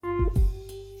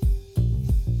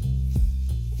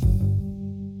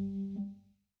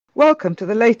Welcome to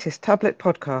the latest Tablet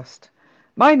podcast.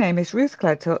 My name is Ruth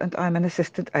Gladhill and I'm an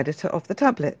assistant editor of the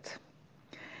Tablet.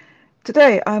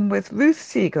 Today I'm with Ruth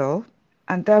Siegel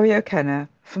and Dario Kenner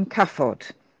from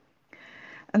Cafod,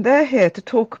 and they're here to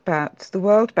talk about the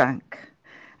World Bank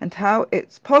and how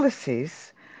its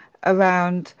policies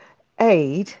around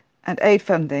aid and aid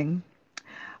funding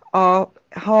are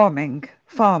harming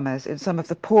farmers in some of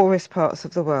the poorest parts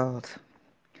of the world.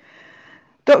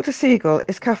 Dr. Siegel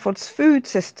is Cafod's Food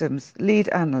Systems lead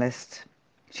analyst.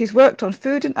 She's worked on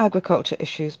food and agriculture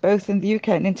issues both in the UK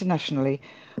and internationally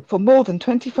for more than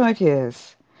 25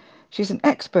 years. She's an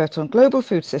expert on global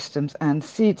food systems and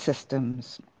seed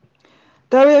systems.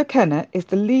 Dario Kenner is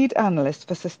the lead analyst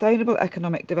for sustainable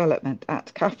economic development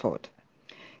at Cafod.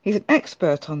 He's an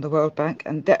expert on the World Bank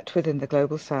and debt within the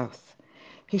Global South.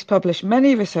 He's published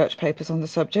many research papers on the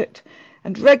subject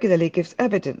and regularly gives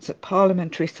evidence at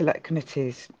parliamentary select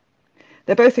committees.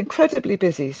 They're both incredibly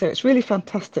busy, so it's really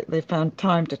fantastic they've found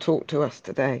time to talk to us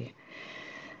today.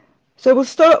 So we'll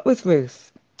start with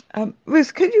Ruth.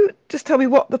 Ruth, can you just tell me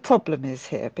what the problem is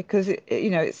here? Because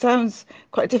it sounds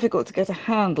quite difficult to get a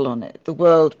handle on it. The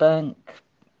World Bank,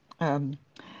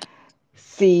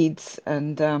 seeds,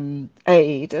 and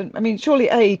aid. And I mean, surely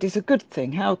aid is a good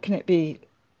thing. How can it be?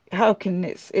 How can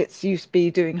its use be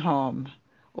doing harm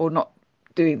or not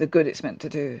doing the good it's meant to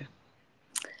do?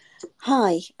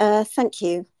 Hi, thank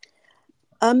you.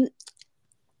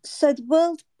 So the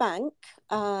World Bank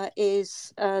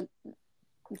is a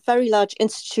very large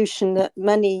institution that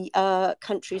many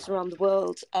countries around the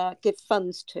world give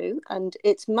funds to, and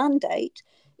its mandate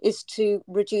is to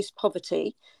reduce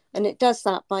poverty, and it does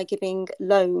that by giving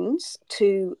loans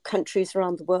to countries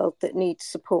around the world that need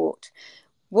support.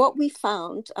 What we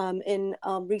found in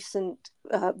our recent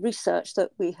research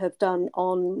that we have done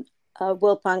on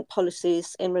World Bank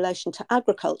policies in relation to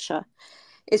agriculture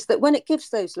is that when it gives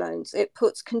those loans, it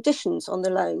puts conditions on the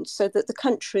loans so that the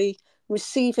country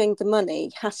receiving the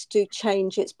money has to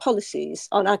change its policies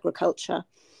on agriculture.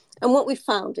 And what we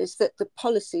found is that the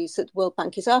policies that the World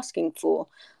Bank is asking for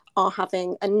are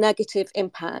having a negative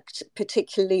impact,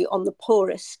 particularly on the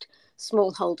poorest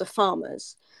smallholder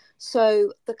farmers.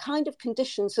 So the kind of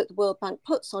conditions that the World Bank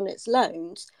puts on its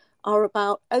loans are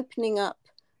about opening up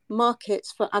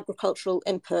markets for agricultural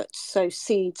inputs, so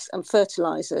seeds and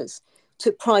fertilizers,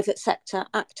 to private sector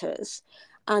actors,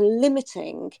 and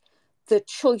limiting the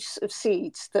choice of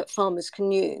seeds that farmers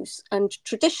can use. And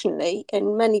traditionally,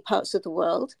 in many parts of the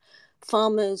world,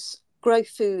 farmers grow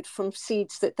food from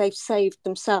seeds that they've saved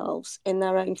themselves in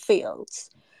their own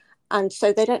fields. And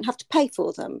so they don't have to pay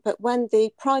for them. But when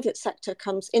the private sector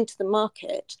comes into the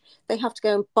market, they have to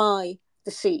go and buy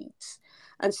the seeds.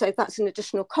 And so that's an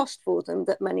additional cost for them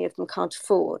that many of them can't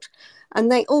afford. And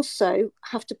they also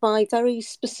have to buy very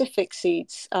specific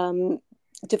seeds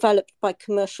developed by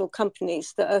commercial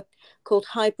companies that are called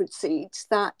hybrid seeds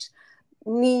that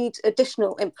need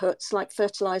additional inputs like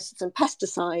fertilizers and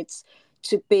pesticides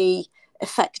to be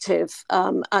effective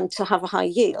and to have a high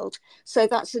yield. So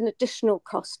that's an additional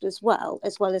cost as well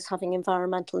as having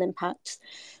environmental impacts.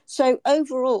 So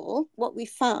overall, what we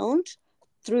found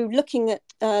through looking at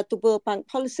the World Bank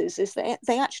policies is that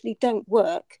they actually don't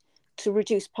work to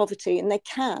reduce poverty, and they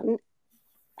can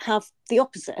have the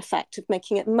opposite effect of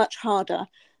making it much harder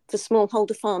for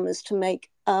smallholder farmers to make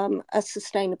a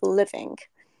sustainable living.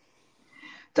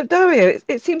 So Dario,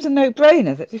 it seems a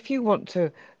no-brainer that if you want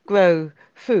to grow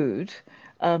food,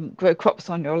 grow crops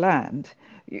on your land,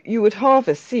 you would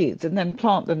harvest seeds and then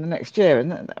plant them the next year.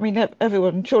 And I mean,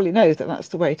 everyone surely knows that that's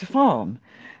the way to farm.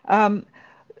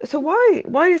 So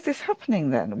why is this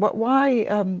happening then? Why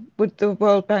would the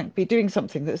World Bank be doing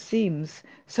something that seems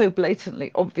so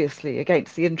blatantly, obviously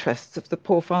against the interests of the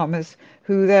poor farmers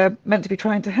who they're meant to be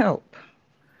trying to help?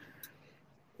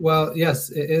 Well,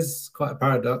 yes, it is quite a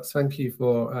paradox. Thank you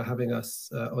for having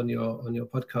us on your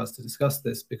podcast to discuss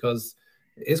this, because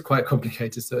it is quite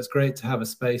complicated. So it's great to have a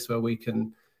space where we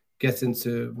can get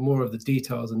into more of the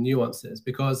details and nuances,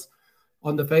 because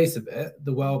on the face of it,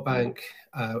 the World Bank,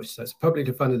 which is a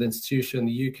publicly funded institution,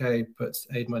 the UK puts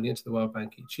aid money into the World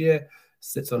Bank each year,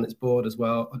 sits on its board as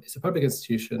well. It's a public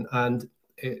institution, and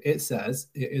it says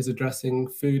it is addressing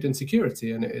food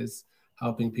insecurity and it is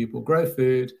helping people grow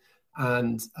food.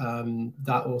 And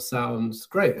that all sounds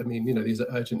great. I mean, these are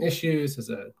urgent issues. There's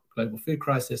a global food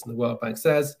crisis, and the World Bank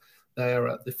says they are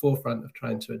at the forefront of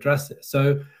trying to address it.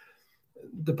 So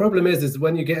the problem is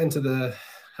when you get into the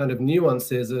kind of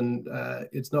nuances, and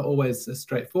it's not always as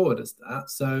straightforward as that.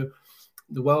 So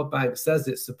the World Bank says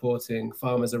it's supporting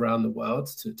farmers around the world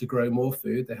to grow more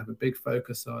food. They have a big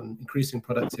focus on increasing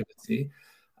productivity.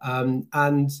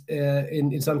 And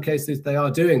in some cases, they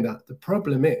are doing that. The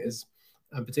problem is,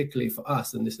 and particularly for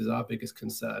us, and this is our biggest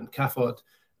concern, Cafod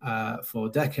for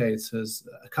decades has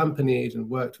accompanied and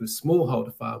worked with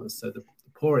smallholder farmers, so the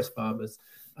poorest farmers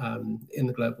in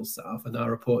the global south, and our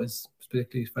report is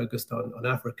particularly focused on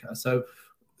Africa. So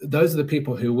those are the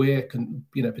people who we're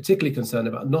particularly concerned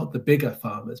about, not the bigger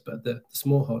farmers, but the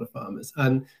smallholder farmers.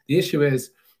 And the issue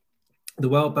is the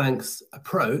World Bank's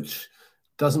approach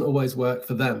doesn't always work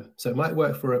for them. So it might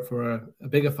work for a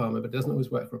bigger farmer, but it doesn't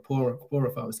always work for a poorer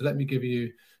farmer. So let me give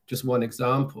you just one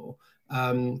example.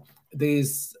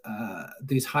 These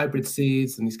hybrid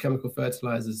seeds and these chemical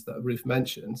fertilizers that Ruth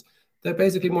mentioned, they're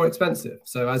basically more expensive.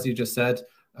 So as you just said,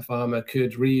 a farmer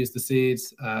could reuse the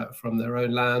seeds from their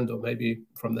own land or maybe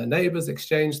from their neighbors,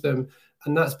 exchange them,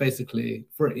 and that's basically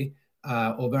free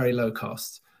or very low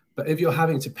cost. But if you're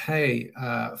having to pay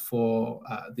for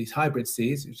these hybrid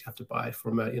seeds, which you have to buy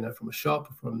from a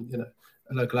shop, from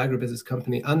a local agribusiness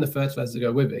company, and the fertilizers that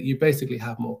go with it, you basically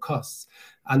have more costs.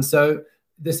 And so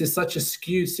this is such a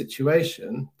skewed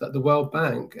situation that the World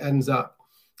Bank ends up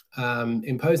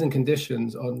imposing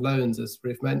conditions on loans, as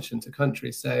Ruth mentioned, to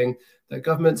countries, saying that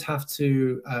governments have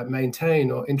to maintain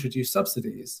or introduce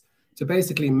subsidies to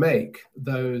basically make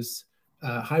those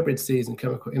hybrid seeds and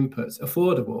chemical inputs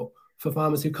affordable for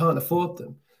farmers who can't afford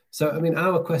them. So, I mean,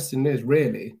 our question is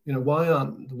really, why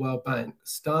aren't the World Bank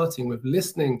starting with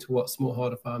listening to what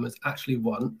smallholder farmers actually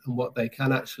want and what they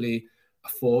can actually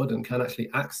afford and can actually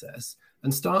access,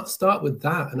 and start with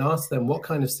that and ask them what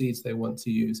kind of seeds they want to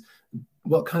use,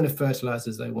 what kind of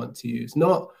fertilizers they want to use,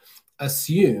 not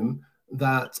assume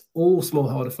that all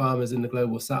smallholder farmers in the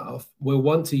global south will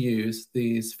want to use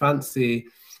these fancy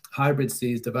hybrid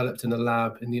seeds developed in a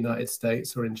lab in the United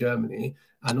States or in Germany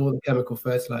and all the chemical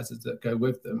fertilizers that go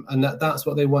with them, and that's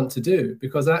what they want to do,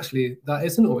 because actually that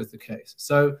isn't always the case.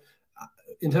 So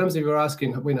in terms of you're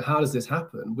asking, how does this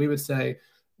happen? We would say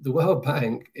the World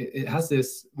Bank, it has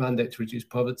this mandate to reduce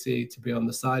poverty, to be on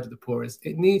the side of the poorest.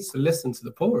 It needs to listen to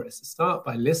the poorest. Start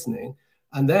by listening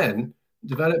and then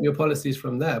develop your policies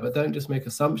from there, but don't just make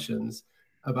assumptions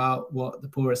about what the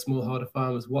poorest smallholder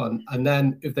farmers want. And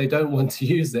then if they don't want to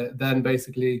use it, then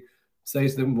basically say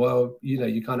to them, well,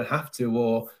 you kind of have to,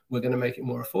 or we're going to make it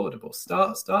more affordable.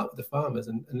 Start with the farmers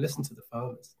and listen to the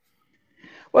farmers.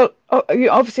 Well,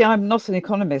 obviously, I'm not an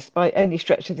economist by any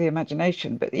stretch of the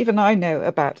imagination, but even I know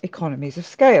about economies of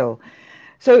scale.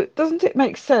 So doesn't it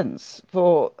make sense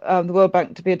for the World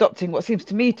Bank to be adopting what seems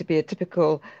to me to be a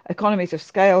typical economies of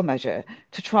scale measure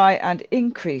to try and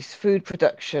increase food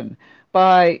production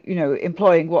by,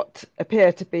 employing what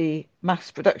appear to be mass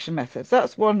production methods?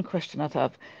 That's one question I'd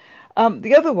have.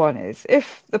 The other one is,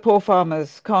 if the poor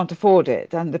farmers can't afford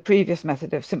it and the previous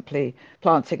method of simply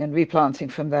planting and replanting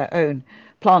from their own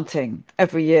planting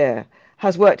every year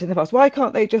has worked in the past, why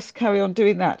can't they just carry on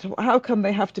doing that? How come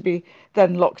they have to be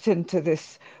then locked into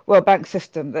this World Bank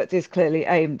system that is clearly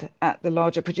aimed at the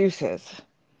larger producers?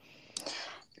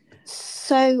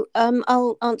 So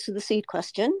I'll answer the seed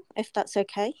question, if that's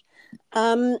okay.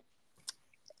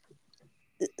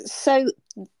 So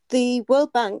the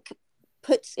World Bank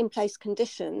puts in place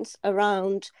conditions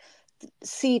around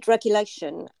seed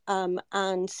regulation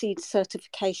and seed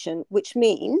certification, which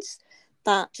means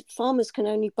that farmers can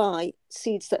only buy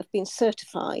seeds that have been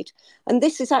certified. And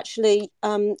this is actually,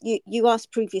 you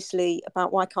asked previously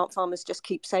about why can't farmers just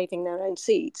keep saving their own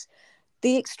seeds.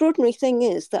 The extraordinary thing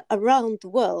is that around the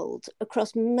world,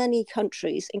 across many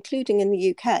countries, including in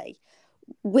the UK,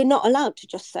 we're not allowed to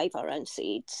just save our own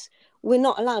seeds. We're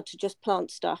not allowed to just plant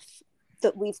stuff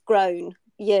that we've grown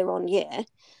year on year.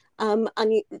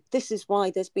 This is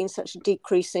why there's been such a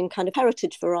decrease in kind of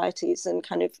heritage varieties and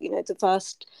kind of, the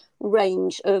vast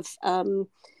range of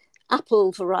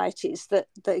apple varieties that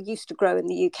used to grow in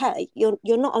the UK. You're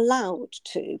not allowed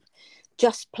to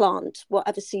just plant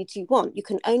whatever seeds you want. You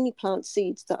can only plant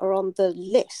seeds that are on the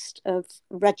list of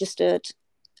registered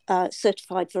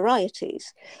certified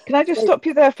varieties. Can I just stop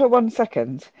you there for 1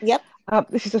 second? Yep.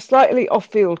 This is a slightly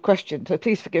off-field question, so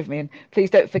please forgive me, and please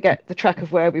don't forget the track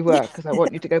of where we were, because I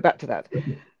want you to go back to that.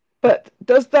 But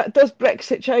does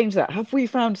Brexit change that? Have we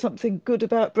found something good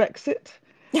about Brexit?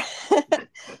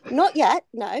 Not yet,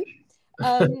 no.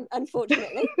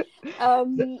 Unfortunately.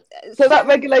 So that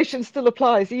regulation still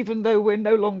applies, even though we're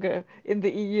no longer in the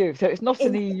EU. So it's not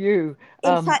an EU.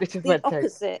 In fact, the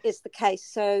opposite is the case.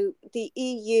 So the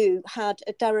EU had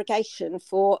a derogation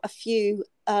for a few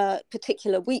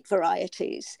particular wheat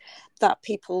varieties that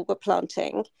people were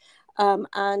planting.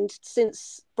 And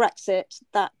since Brexit,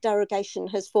 that derogation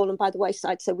has fallen by the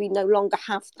wayside. So we no longer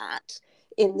have that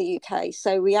in the UK.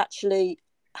 So we actually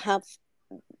have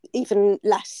even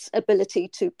less ability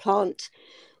to plant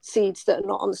seeds that are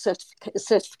not on the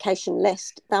certification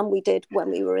list than we did when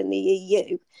we were in the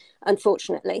EU,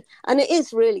 unfortunately. And it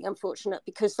is really unfortunate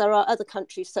because there are other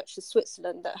countries such as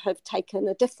Switzerland that have taken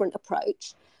a different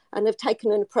approach, and have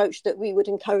taken an approach that we would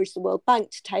encourage the World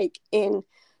Bank to take in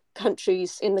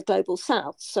countries in the global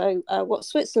south. So what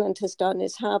Switzerland has done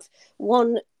is have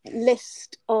one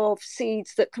list of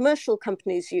seeds that commercial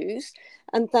companies use,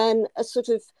 and then a sort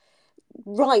of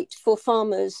right for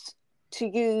farmers to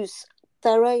use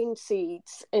their own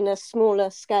seeds in a smaller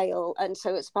scale. And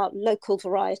so it's about local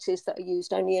varieties that are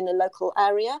used only in a local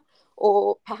area,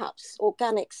 or perhaps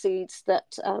organic seeds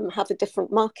that have a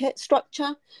different market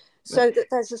structure, so that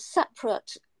there's a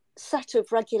separate set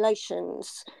of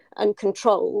regulations and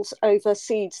controls over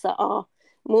seeds that are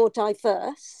more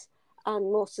diverse and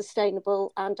more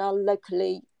sustainable and are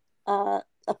locally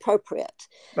appropriate.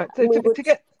 Right. So to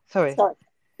get, sorry.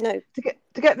 No.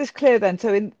 To get this clear then,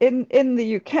 so in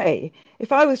the UK,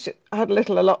 if I had a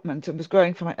little allotment and was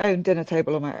growing for my own dinner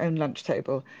table or my own lunch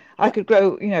table, I could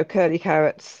grow, curly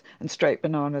carrots and straight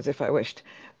bananas if I wished.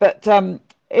 But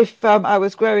if I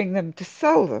was growing them to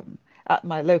sell them at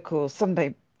my local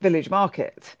Sunday village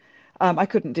market, I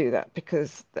couldn't do that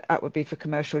because that would be for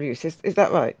commercial use. Is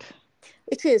that right?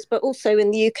 It is, but also in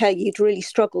the UK, you'd really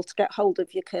struggle to get hold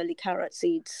of your curly carrot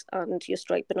seeds and your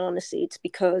straight banana seeds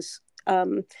because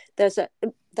there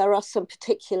are some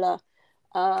particular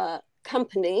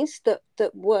companies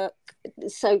that work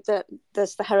so that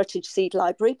there's the Heritage Seed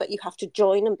Library, but you have to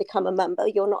join and become a member.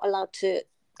 You're not allowed to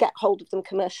get hold of them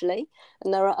commercially.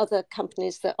 And there are other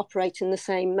companies that operate in the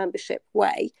same membership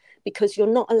way because you're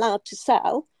not allowed to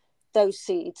sell those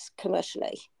seeds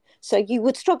commercially. So you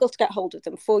would struggle to get hold of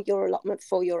them for your allotment,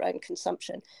 for your own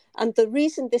consumption. And the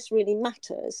reason this really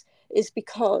matters is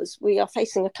because we are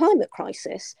facing a climate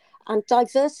crisis, and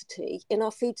diversity in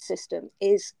our food system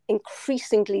is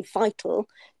increasingly vital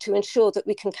to ensure that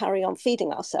we can carry on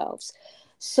feeding ourselves.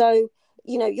 So,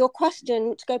 your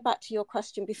question, to go back to your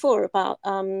question before about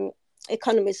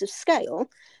economies of scale,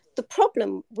 the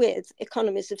problem with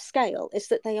economies of scale is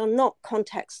that they are not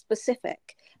context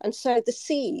specific. And so the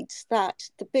seeds that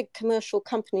the big commercial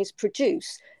companies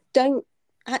produce don't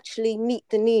actually meet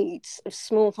the needs of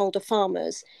smallholder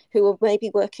farmers who are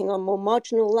maybe working on more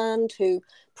marginal land, who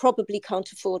probably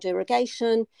can't afford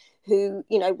irrigation, who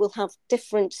will have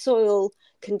different soil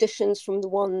conditions from the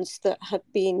ones that have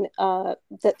been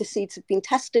that the seeds have been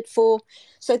tested for.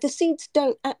 So the seeds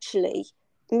don't actually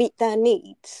meet their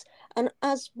needs. And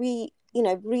as we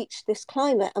reach this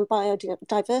climate and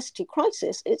biodiversity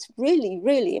crisis, it's really,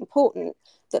 really important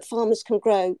that farmers can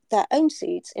grow their own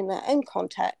seeds in their own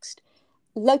context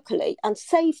locally and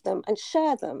save them and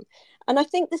share them. And I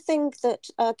think the thing that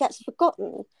gets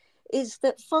forgotten is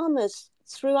that farmers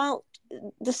throughout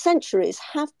the centuries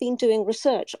have been doing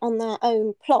research on their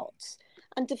own plots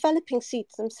and developing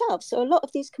seeds themselves. So a lot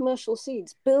of these commercial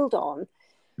seeds build on,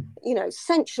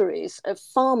 centuries of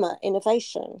farmer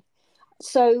innovation.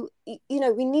 So,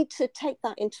 we need to take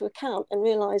that into account and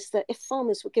realise that if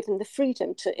farmers were given the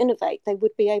freedom to innovate, they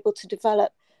would be able to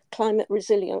develop climate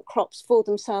resilient crops for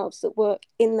themselves that work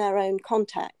in their own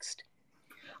context.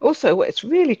 Also, it's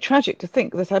really tragic to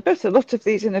think that I bet a lot of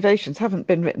these innovations haven't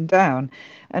been written down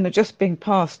and are just being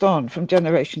passed on from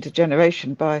generation to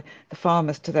generation by the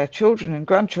farmers to their children and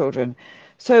grandchildren.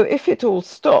 So if it all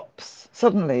stops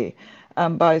suddenly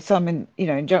by some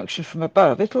injunction from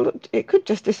above, it could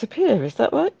just disappear. Is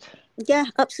that right? Yeah,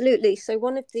 absolutely. So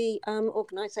one of the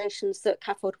organisations that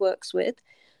Cafod works with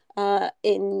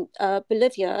in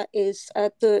Bolivia is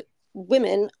the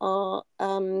women are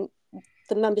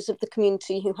the members of the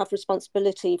community who have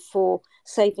responsibility for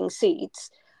saving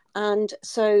seeds. And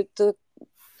so the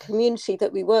community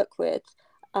that we work with,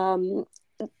 the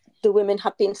women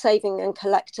have been saving and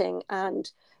collecting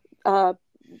and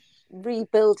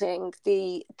rebuilding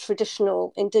the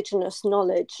traditional indigenous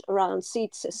knowledge around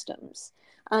seed systems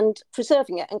and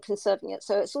preserving it and conserving it.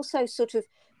 So it's also sort of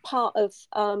part of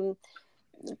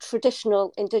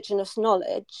traditional indigenous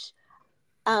knowledge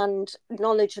and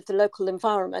knowledge of the local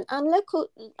environment and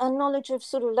knowledge of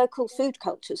sort of local food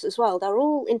cultures as well. They're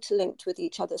all interlinked with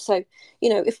each other. So,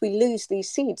 if we lose these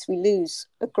seeds, we lose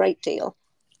a great deal.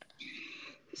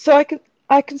 So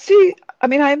I can see, I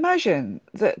mean, I imagine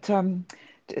that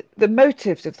the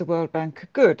motives of the World Bank are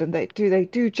good, and they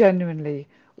do genuinely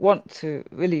want to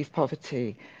relieve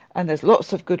poverty, and there's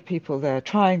lots of good people there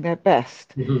trying their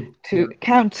best to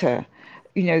counter,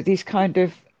 these kind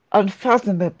of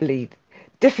unfathomably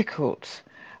difficult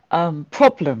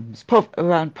problems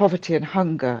around poverty and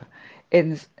hunger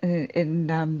in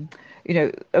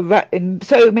in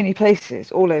so many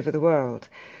places all over the world.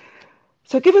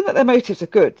 So given that their motives are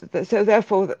good, so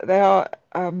therefore they are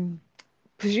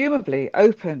presumably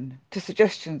open to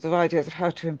suggestions of ideas of how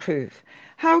to improve,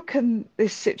 how can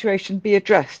this situation be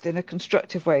addressed in a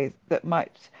constructive way that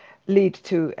might lead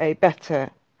to a better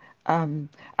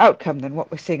outcome than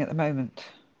what we're seeing at the moment?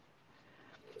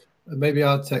 Maybe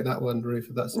I'll take that one, Ruth,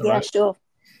 if that's all Yeah, right. sure.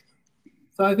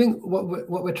 So I think what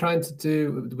we're trying to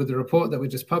do with the report that we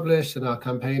just published and our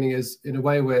campaigning is, in a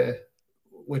way,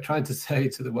 we're trying to say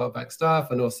to the World Bank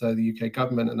staff and also the UK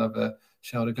government and other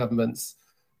shareholder governments,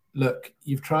 look,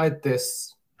 you've tried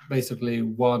this basically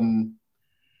one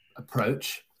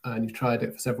approach and you've tried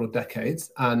it for several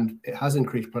decades, and it has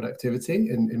increased productivity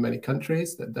in many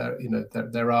countries. That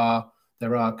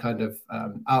there are kind of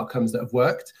outcomes that have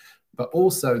worked, but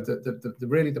also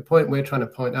really the point we're trying to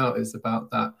point out is about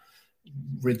that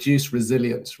reduce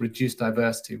resilience, reduce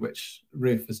diversity, which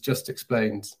Ruth has just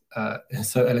explained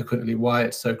so eloquently why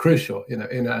it's so crucial. In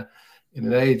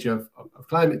an age of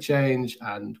climate change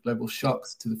and global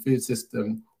shocks to the food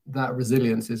system, that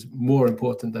resilience is more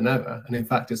important than ever. And in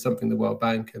fact, it's something the World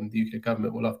Bank and the UK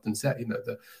government will often say,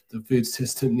 the food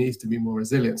system needs to be more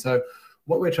resilient. So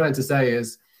what we're trying to say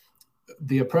is,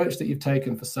 the approach that you've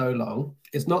taken for so long,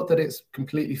 it's not that it's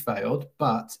completely failed,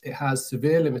 but it has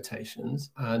severe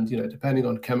limitations. And, depending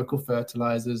on chemical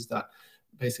fertilizers that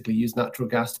basically use natural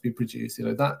gas to be produced,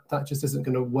 that just isn't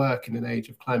going to work in an age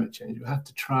of climate change. You have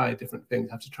to try different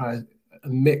things, have to try a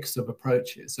mix of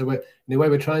approaches. So in a way,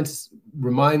 we're trying to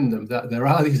remind them that there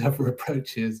are these other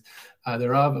approaches,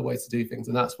 there are other ways to do things.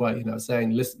 And that's why,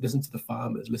 saying, listen to the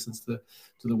farmers, listen to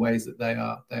the ways that they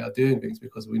are doing things,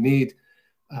 because we need,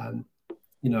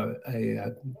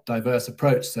 a diverse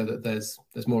approach so that there's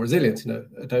more resilience.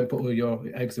 Don't put all your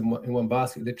eggs in one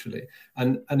basket, literally.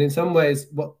 And in some ways,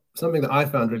 something that I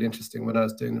found really interesting when I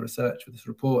was doing the research for this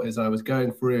report is I was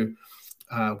going through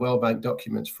World Bank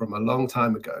documents from a long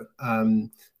time ago,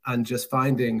 and just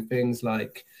finding things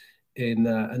like in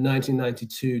a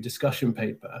 1992 discussion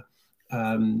paper,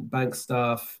 bank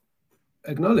staff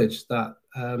acknowledged that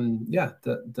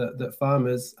that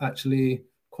farmers actually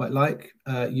quite like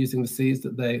using the seeds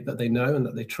that they know and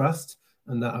that they trust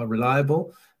and that are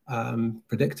reliable,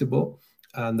 predictable,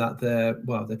 and that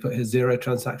they put here zero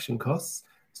transaction costs.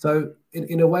 So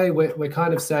in a way, we're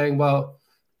kind of saying, well,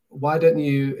 why don't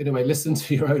you, in a way, listen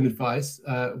to your own advice,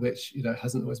 which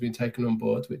hasn't always been taken on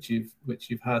board, which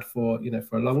you've had for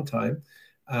a long time,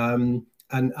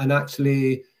 and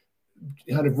actually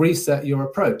kind of reset your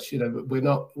approach. We're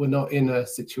not in a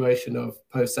situation of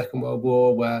post Second World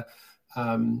War where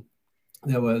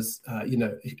there was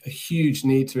a huge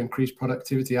need to increase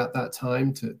productivity at that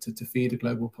time to feed a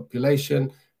global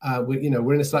population.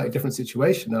 We're in a slightly different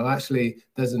situation now. Actually,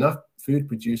 there's enough food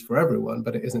produced for everyone,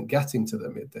 but it isn't getting to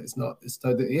them.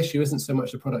 So the issue isn't so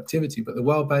much the productivity, but the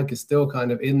World Bank is still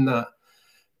kind of in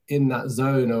that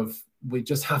zone of, we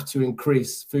just have to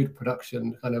increase food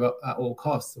production kind of at all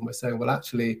costs. And we're saying, well,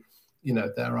 actually,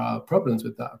 there are problems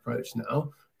with that approach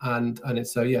now, and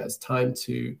it's time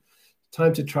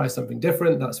to try something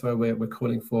different. That's why we're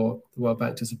calling for the World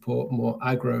Bank to support more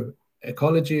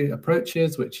agroecology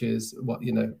approaches, which is what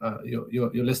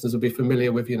your listeners will be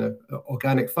familiar with,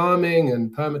 organic farming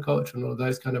and permaculture and all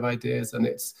those kind of ideas. And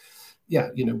it's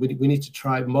we need to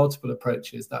try multiple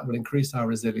approaches that will increase our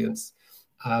resilience,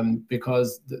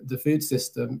 because the food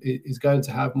system is going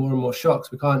to have more and more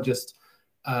shocks. We can't just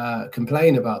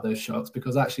complain about those shocks,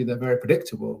 because actually they're very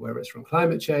predictable, whether it's from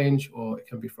climate change or it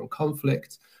can be from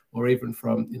conflict or even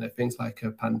from things like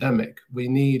a pandemic. We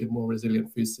need a more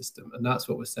resilient food system, and that's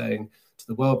what we're saying to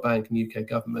the World Bank and UK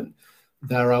government.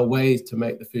 There are ways to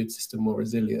make the food system more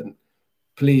resilient.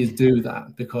 Please do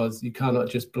that, because you cannot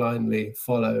just blindly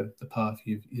follow the path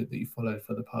that you followed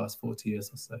for the past 40 years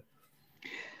or so.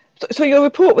 So your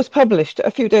report was published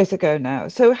a few days ago now.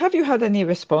 So have you had any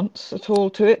response at all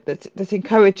to it that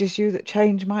encourages you that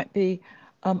change might be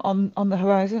on the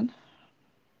horizon?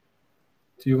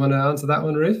 Do you want to answer that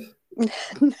one, Ruth?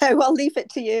 No, I'll leave it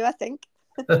to you, I think.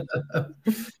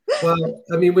 Well,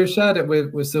 I mean, we've shared it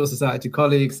with civil society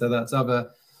colleagues, so that's other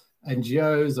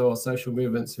NGOs or social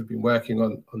movements who've been working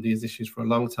on these issues for a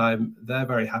long time. They're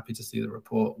very happy to see the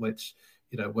report, which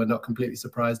we're not completely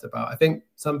surprised about. I think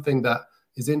something that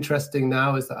is interesting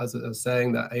now is that, as I was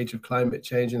saying, that age of climate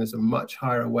change, and there's a much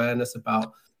higher awareness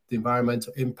about the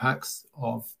environmental impacts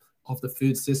of the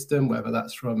food system, whether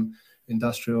that's from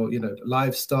industrial,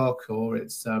 livestock, or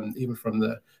it's even from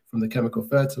the chemical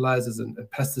fertilizers and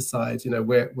pesticides.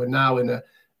 We're now in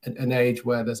an age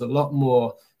where there's a lot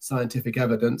more scientific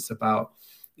evidence about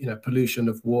pollution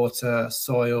of water,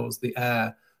 soils, the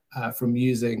air, from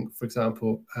using, for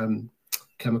example,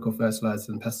 chemical fertilizers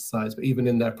and pesticides, but even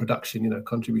in their production,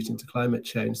 contributing to climate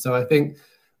change. So I think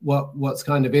what's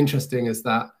kind of interesting is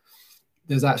that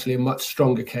there's actually a much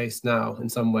stronger case now in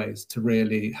some ways to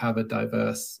really have a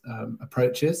diverse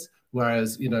approaches.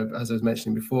 Whereas, as I was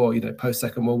mentioning before,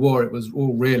 post-Second World War, it was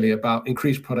all really about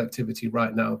increased productivity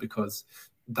right now because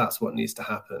that's what needs to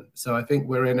happen. So I think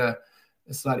we're in a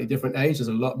slightly different age. There's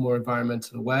a lot more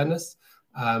environmental awareness.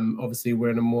 Obviously,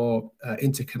 we're in a more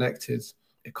interconnected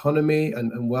economy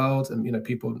and world, and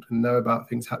people know about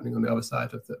things happening on the other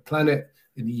side of the planet.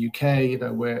 In the UK,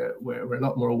 we're a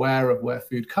lot more aware of where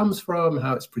food comes from,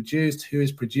 how it's produced, who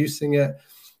is producing it.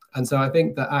 And so I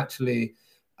think that actually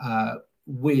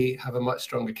we have a much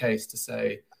stronger case to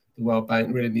say the World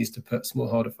Bank really needs to put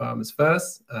smallholder farmers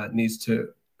first, needs to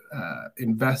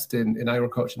invest in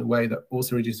agriculture in a way that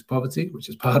also reduces poverty, which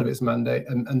is part of its mandate,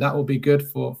 and that will be good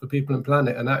for people and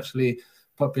planet. And actually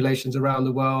populations around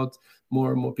the world,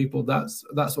 more and more people, that's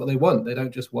what they want. They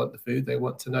don't just want the food, they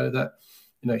want to know that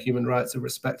human rights are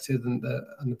respected and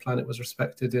the planet was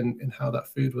respected in how that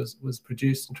food was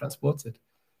produced and transported.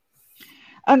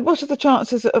 And what are the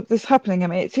chances of this happening? I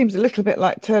mean, it seems a little bit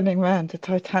like turning around to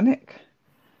Titanic.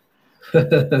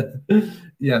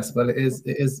 Yes, well, it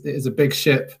is a big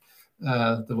ship,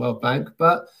 the World Bank.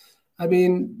 But I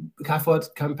mean, the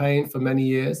Cafod campaign for many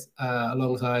years,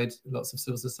 alongside lots of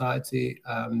civil society,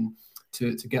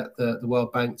 to get the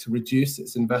World Bank to reduce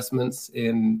its investments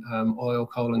in oil,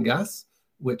 coal, and gas,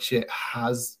 which it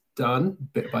has done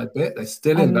bit by bit. They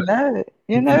still invest.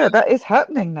 That is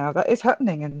happening now. That is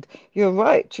happening, and you're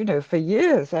right. For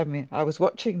years, I mean, I was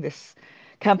watching this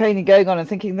campaigning going on and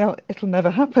thinking, no, it'll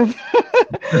never happen.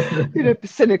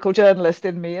 Cynical journalist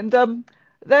in me, and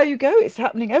there you go. It's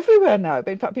happening everywhere now.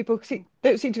 But in fact, people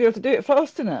don't seem to be able to do it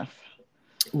fast enough.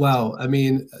 Well, I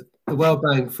mean, the World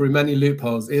Bank, through many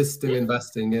loopholes, is still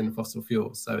investing in fossil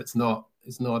fuels. So it's not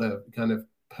a kind of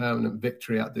permanent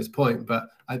victory at this point. But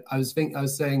I was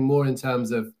saying more in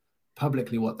terms of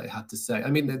publicly what they had to say. I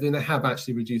mean, they have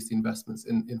actually reduced the investments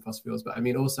in fossil fuels, but I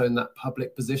mean also in that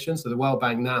public position. So the World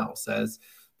Bank now says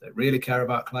they really care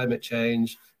about climate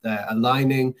change. They're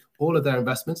aligning all of their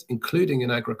investments, including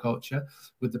in agriculture,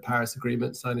 with the Paris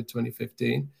Agreement signed in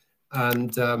 2015.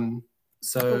 And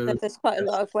so there's quite a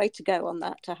lot of way to go on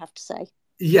that, I have to say.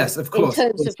 Yes, of course. In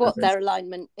terms of what their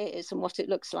alignment is and what it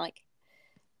looks like.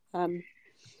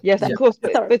 Yes, of course,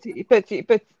 but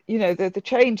the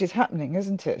change is happening,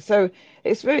 isn't it? So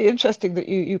it's really interesting that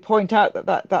you point out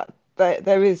that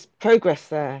there is progress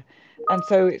there, and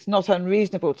so it's not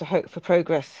unreasonable to hope for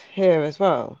progress here as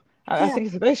well. I think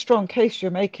it's a very strong case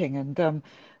you're making, and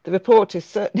the report is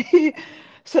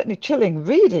certainly chilling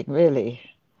reading, really.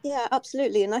 Yeah,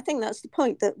 absolutely, and I think that's the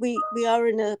point, that we are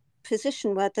in a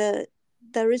position where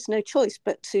there is no choice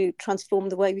but to transform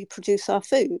the way we produce our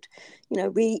food.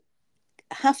 We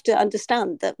have to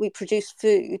understand that we produce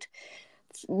food.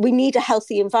 We need a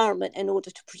healthy environment in order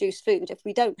to produce food. If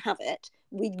we don't have it,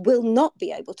 we will not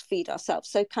be able to feed ourselves.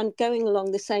 So kind of going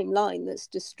along the same line that's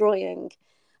destroying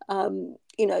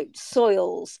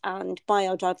soils and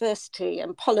biodiversity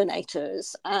and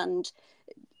pollinators and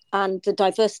the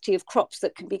diversity of crops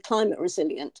that can be climate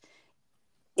resilient,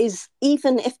 is,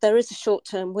 even if there is a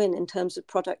short-term win in terms of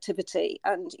productivity,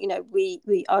 and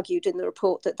we argued in the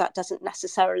report that doesn't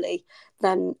necessarily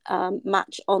then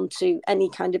match onto any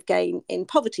kind of gain in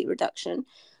poverty reduction,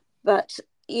 but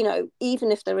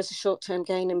even if there is a short-term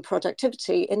gain in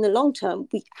productivity, in the long term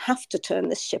we have to turn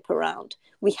this ship around.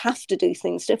 We have to do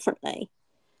things differently.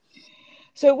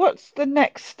 So what's the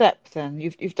next step then?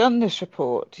 You've done this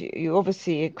report. You're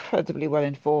obviously incredibly well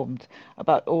informed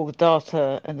about all the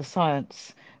data and the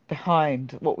science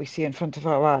behind what we see in front of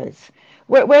our eyes.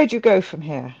 Where do you go from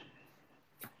here?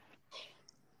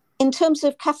 In terms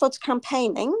of Cafod's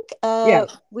campaigning,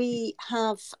 we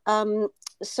have,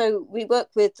 so we work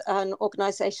with an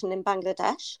organisation in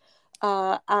Bangladesh,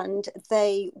 and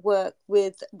they work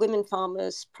with women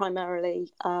farmers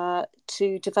primarily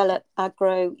to develop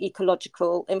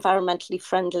agroecological, environmentally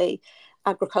friendly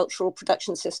agricultural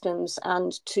production systems,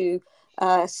 and to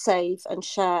save and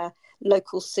share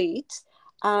local seeds.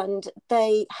 And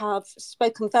they have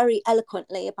spoken very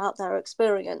eloquently about their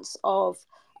experience of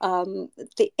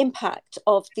the impact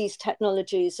of these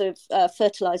technologies of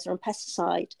fertilizer and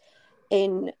pesticide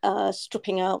in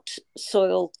stripping out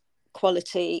soil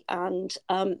quality and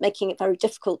making it very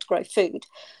difficult to grow food.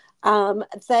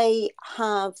 They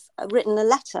have written a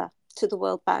letter to the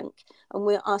World Bank, and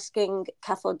we're asking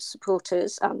Cafod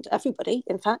supporters and everybody,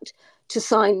 in fact, to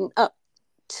sign up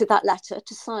to that letter,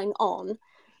 to sign on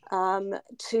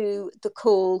to the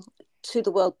call to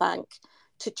the World Bank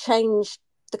to change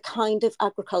the kind of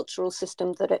agricultural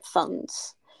system that it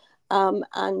funds.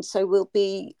 And so we'll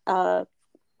be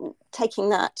taking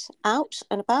that out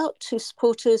and about to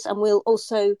supporters, and we'll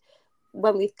also,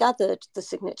 when we've gathered the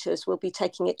signatures, we'll be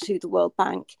taking it to the World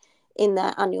Bank in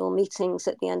their annual meetings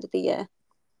at the end of the year.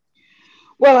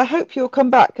 Well, I hope you'll come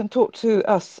back and talk to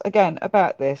us again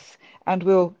about this, and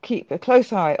we'll keep a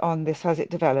close eye on this as it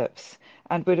develops.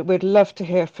 And we'd love to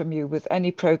hear from you with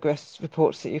any progress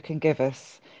reports that you can give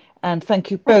us. And thank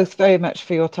you both very much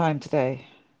for your time today.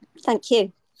 Thank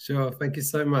you. Sure, thank you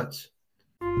so much.